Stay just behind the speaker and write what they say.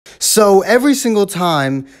So every single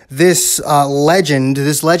time this legend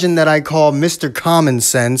that I call Mr. Common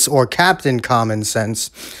Sense or Captain Common Sense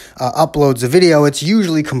uploads a video, it's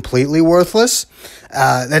usually completely worthless.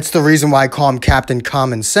 That's the reason why I call him Captain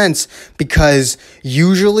Common Sense, because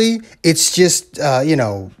usually it's just,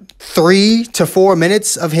 3 to 4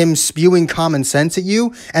 minutes of him spewing common sense at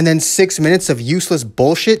you, and then 6 minutes of useless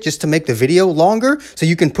bullshit just to make the video longer so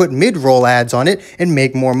you can put mid-roll ads on it and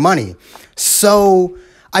make more money. So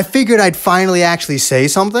I figured I'd finally actually say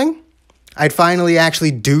something. I'd finally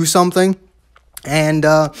actually do something. And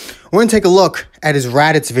we're going to take a look at his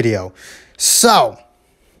Raditz video. So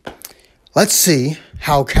let's see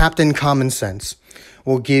how Captain Common Sense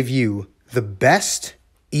will give you the best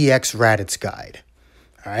EX Raditz guide.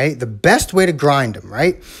 All right, the best way to grind them,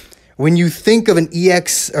 right? When you think of an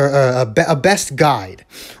EX or a best guide,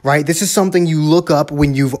 right? This is something you look up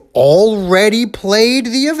when you've already played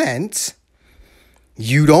the event.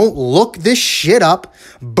 You don't look this shit up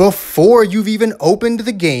before you've even opened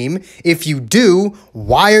the game. If you do,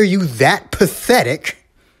 why are you that pathetic?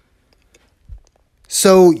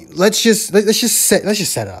 So let's just set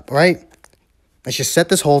it up, right? Let's just set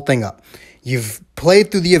this whole thing up. You've played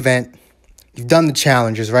through the event, you've done the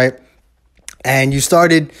challenges, right? And you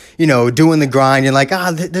started, doing the grind. You're like,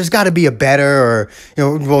 there's got to be a better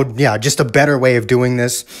just a better way of doing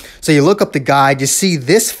this. So you look up the guide, you see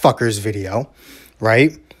this fucker's video,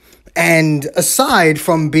 right? And aside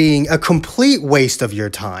from being a complete waste of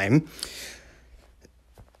your time,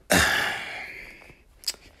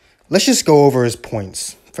 let's just go over his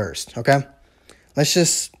points first, okay? Let's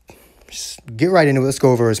just get right into it. Let's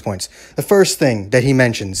go over his points. The first thing that he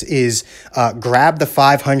mentions is grab the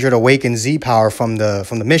 500 Awakened Z power from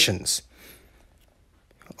the missions.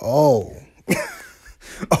 Oh.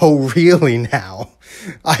 Oh, really now?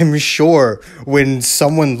 I'm sure when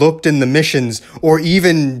someone looked in the missions, or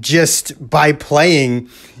even just by playing,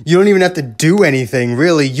 you don't even have to do anything,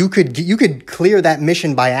 really. You could clear that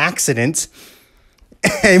mission by accident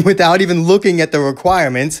and without even looking at the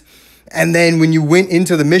requirements. And then when you went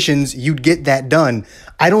into the missions, you'd get that done.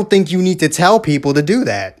 I don't think you need to tell people to do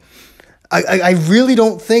that. I really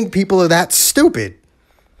don't think people are that stupid.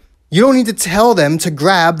 You don't need to tell them to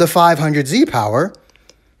grab the 500 Z power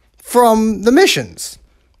from the missions.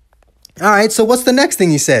 All right, so what's the next thing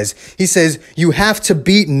he says? He says you have to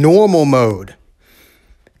beat normal mode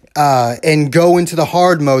and go into the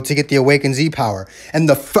hard mode to get the Awakened Z power. And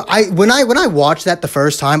when I watched that the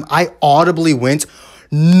first time, I audibly went,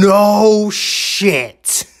 "No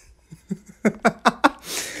shit."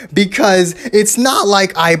 Because it's not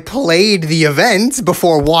like I played the event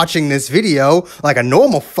before watching this video like a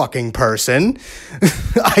normal fucking person.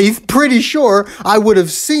 I'm pretty sure I would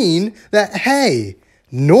have seen that, hey,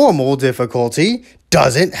 normal difficulty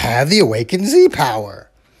doesn't have the Awakened Z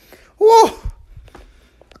power. Whoa.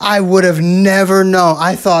 I would have never known.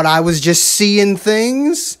 I thought I was just seeing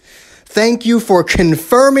things. Thank you for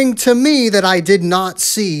confirming to me that I did not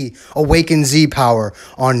see Awakened Z power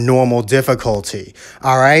on normal difficulty.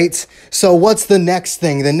 All right? So what's the next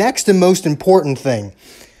thing? The next and most important thing.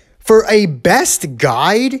 For a best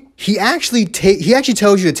guide, he actually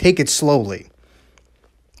tells you to take it slowly.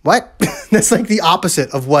 What? That's like the opposite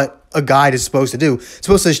of what a guide is supposed to do. It's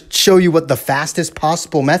supposed to show you what the fastest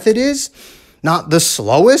possible method is, not the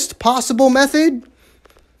slowest possible method.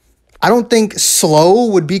 I don't think slow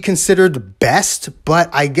would be considered best, but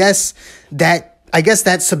I guess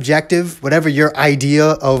that's subjective. Whatever your idea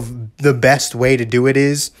of the best way to do it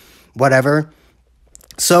is, whatever.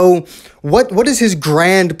 So what is his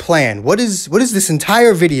grand plan? What is this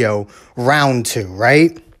entire video round to,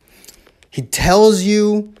 right? He tells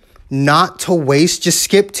you not to waste your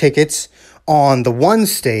skip tickets on the one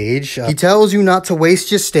stage. He tells you not to waste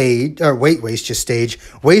your skip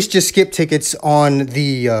tickets on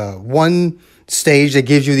the one stage that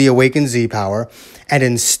gives you the Awakened Z power, and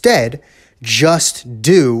instead just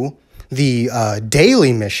do the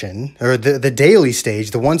daily mission, or the daily stage,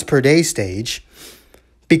 the once per day stage,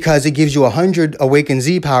 because it gives you 100 Awakened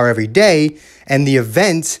Z power every day, and the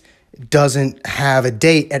event doesn't have a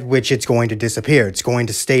date at which it's going to disappear. It's going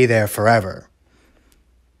to stay there forever.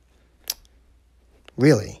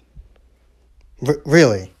 Really?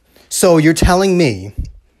 Really? So you're telling me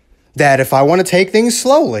that if I want to take things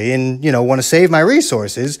slowly and, want to save my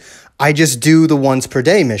resources, I just do the once per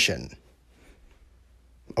day mission.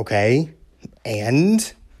 Okay?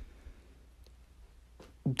 And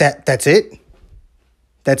that's it?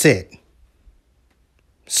 That's it.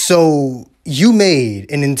 So you made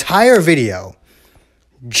an entire video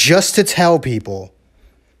just to tell people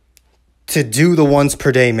to do the once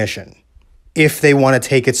per day mission if they want to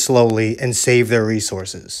take it slowly and save their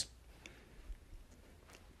resources.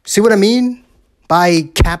 See what I mean by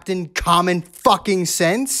Captain Common fucking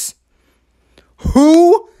Sense?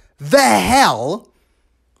 Who the hell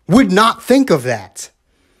would not think of that?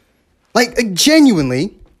 Like,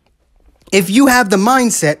 genuinely, if you have the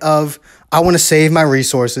mindset of, I want to save my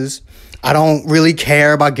resources, I don't really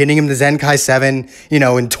care about getting him to Zenkai 7,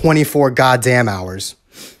 in 24 goddamn hours,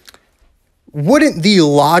 wouldn't the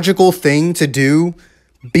logical thing to do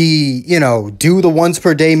be, do the once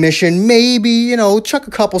per day mission, maybe, chuck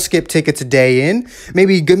a couple skip tickets a day in,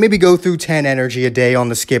 maybe go through 10 energy a day on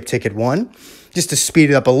the skip ticket one, just to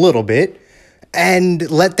speed it up a little bit, and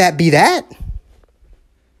let that be that?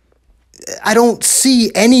 I don't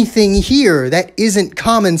see anything here that isn't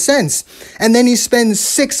common sense. And then he spends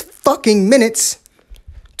 6 fucking minutes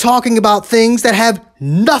talking about things that have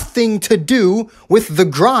nothing to do with the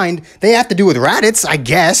grind. They have to do with Raditz, I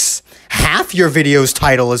guess. Half your video's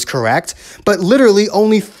title is correct, but literally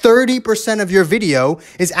only 30% of your video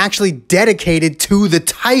is actually dedicated to the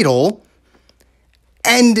title.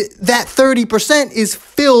 And that 30% is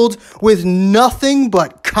filled with nothing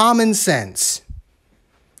but common sense.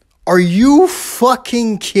 Are you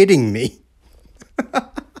fucking kidding me?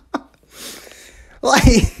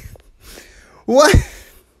 Like, what?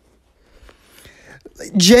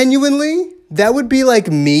 Genuinely, that would be like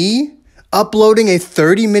me uploading a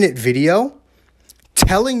 30-minute video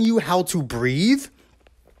telling you how to breathe,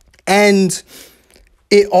 and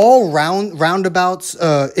it all roundabouts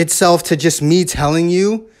itself to just me telling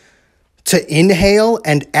you to inhale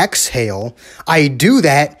and exhale. I do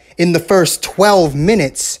that in the first 12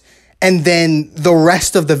 minutes, and then the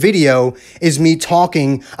rest of the video is me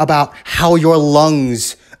talking about how your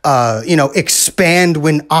lungs, expand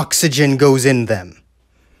when oxygen goes in them.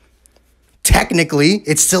 Technically,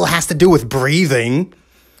 it still has to do with breathing,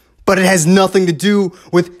 but it has nothing to do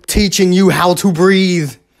with teaching you how to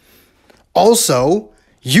breathe. Also,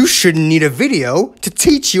 you shouldn't need a video to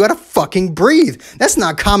teach you how to fucking breathe. That's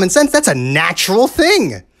not common sense. That's a natural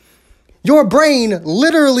thing. Your brain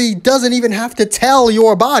literally doesn't even have to tell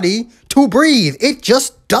your body to breathe. It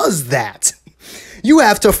just does that. You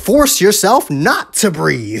have to force yourself not to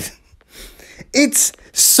breathe. It's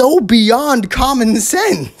so beyond common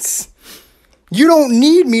sense. You don't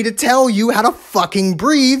need me to tell you how to fucking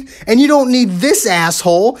breathe, and you don't need this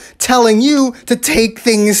asshole telling you to take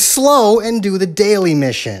things slow and do the daily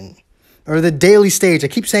mission. Or the daily stage. I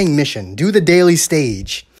keep saying mission. Do the daily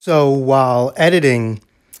stage. So while editing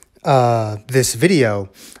this video,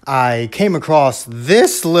 I came across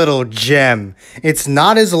this little gem. It's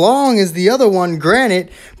not as long as the other one,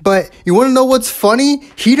 granted, but you want to know what's funny?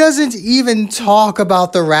 He doesn't even talk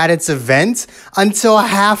about the Raditz event until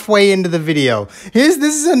halfway into the video. This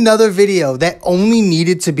is another video that only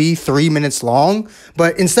needed to be 3 minutes long,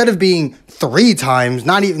 but instead of being 3 times,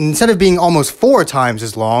 instead of being almost 4 times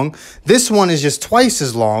as long, this one is just twice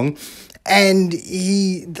as long. And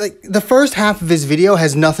the first half of his video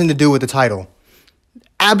has nothing to do with the title.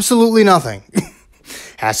 Absolutely nothing.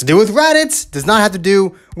 Has to do with Raditz, does not have to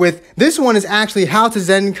do with... This one is actually How to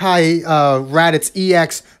Zenkai Raditz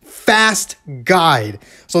EX Fast Guide.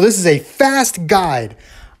 So this is a fast guide.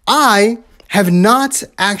 I have not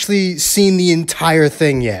actually seen the entire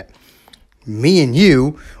thing yet. Me and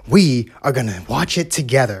you, we are going to watch it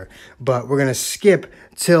together. But we're going to skip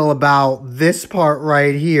till about this part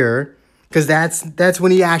right here, because that's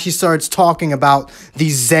when he actually starts talking about the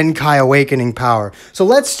Zenkai awakening power. So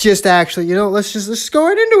let's just actually, let's just go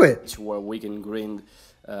right into it. Where we can grind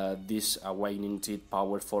this awakening seed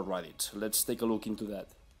power for Raditz. Let's take a look into that.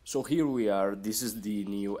 So here we are. This is the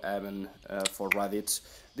new event for Raditz.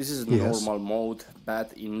 This is normal mode,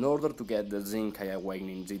 but in order to get the Zenkai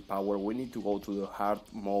awakening seed power, we need to go to the hard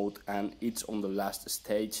mode, and it's on the last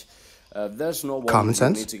stage. There's no common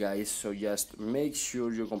sense, guys, so just make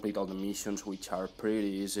sure you complete all the missions, which are pretty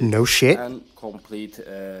easy. No shit. And complete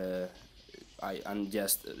and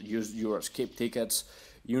just use your skip tickets.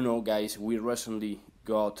 Guys, we recently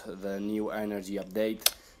got the new energy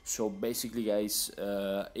update, so basically, guys,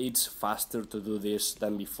 it's faster to do this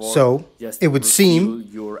than before. So just it would seem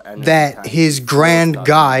that his grand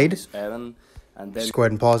guide, and then just go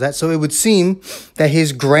ahead and pause that. So it would seem that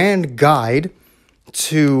his grand guide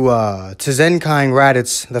to Zenkaiing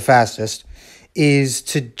Raditz the fastest is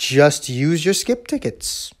to just use your skip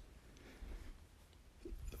tickets.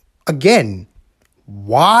 Again,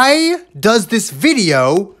 why does this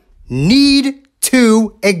video need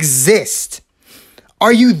to exist?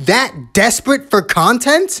 Are you that desperate for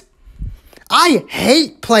content? I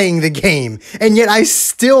hate playing the game, and yet I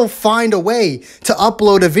still find a way to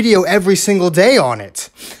upload a video every single day on it.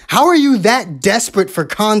 How are you that desperate for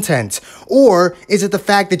content? Or is it the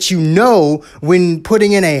fact that you know when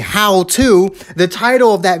putting in a how-to, the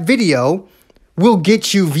title of that video will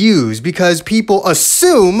get you views because people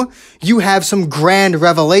assume you have some grand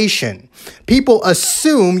revelation. People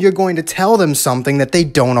assume you're going to tell them something that they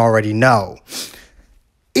don't already know.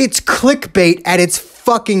 It's clickbait at its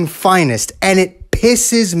fucking finest, and it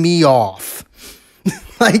pisses me off.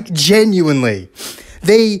 Like, genuinely.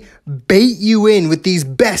 They bait you in with these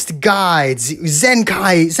best guides,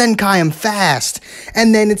 Zenkai I'm fast,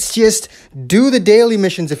 and then it's just do the daily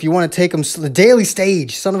missions if you want to take them, the daily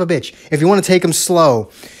stage, son of a bitch, if you want to take them slow.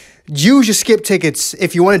 Use your skip tickets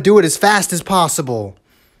if you want to do it as fast as possible.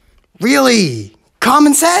 Really?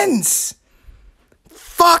 Common sense.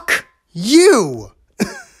 Fuck you.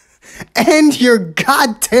 And your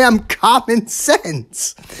goddamn common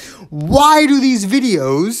sense. Why do these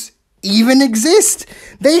videos even exist?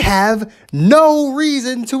 They have no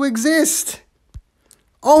reason to exist.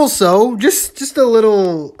 Also, just a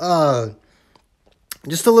little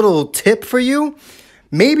tip for you.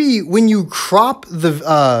 Maybe when you crop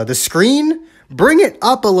the screen, bring it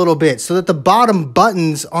up a little bit so that the bottom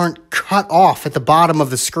buttons aren't cut off at the bottom of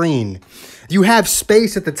the screen. You have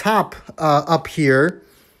space at the top up here.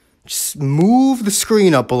 Just move the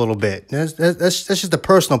screen up a little bit. That's just a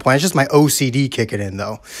personal point. It's just my OCD kicking in,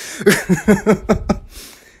 though.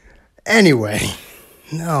 Anyway,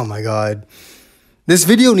 oh my God. This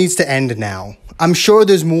video needs to end now. I'm sure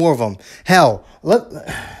there's more of them. Hell,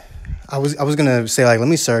 I was gonna say, like, let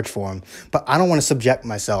me search for them, but I don't want to subject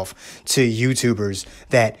myself to YouTubers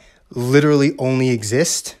that literally only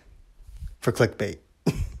exist for clickbait.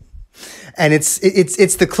 And it's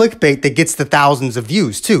the clickbait that gets the thousands of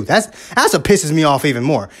views too. That's what pisses me off even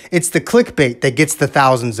more. It's the clickbait that gets the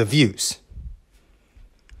thousands of views.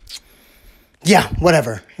 Yeah,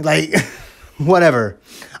 whatever. Like, whatever.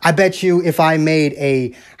 I bet you if I made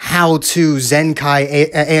a how-to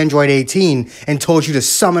Zenkai Android 18 and told you to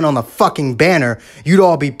summon on the fucking banner, you'd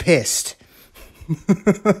all be pissed.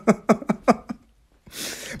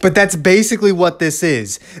 But that's basically what this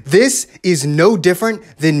is. This is no different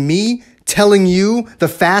than me telling you the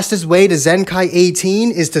fastest way to Zenkai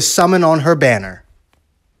 18 is to summon on her banner.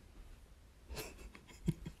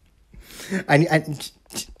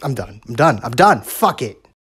 I'm done. Fuck it.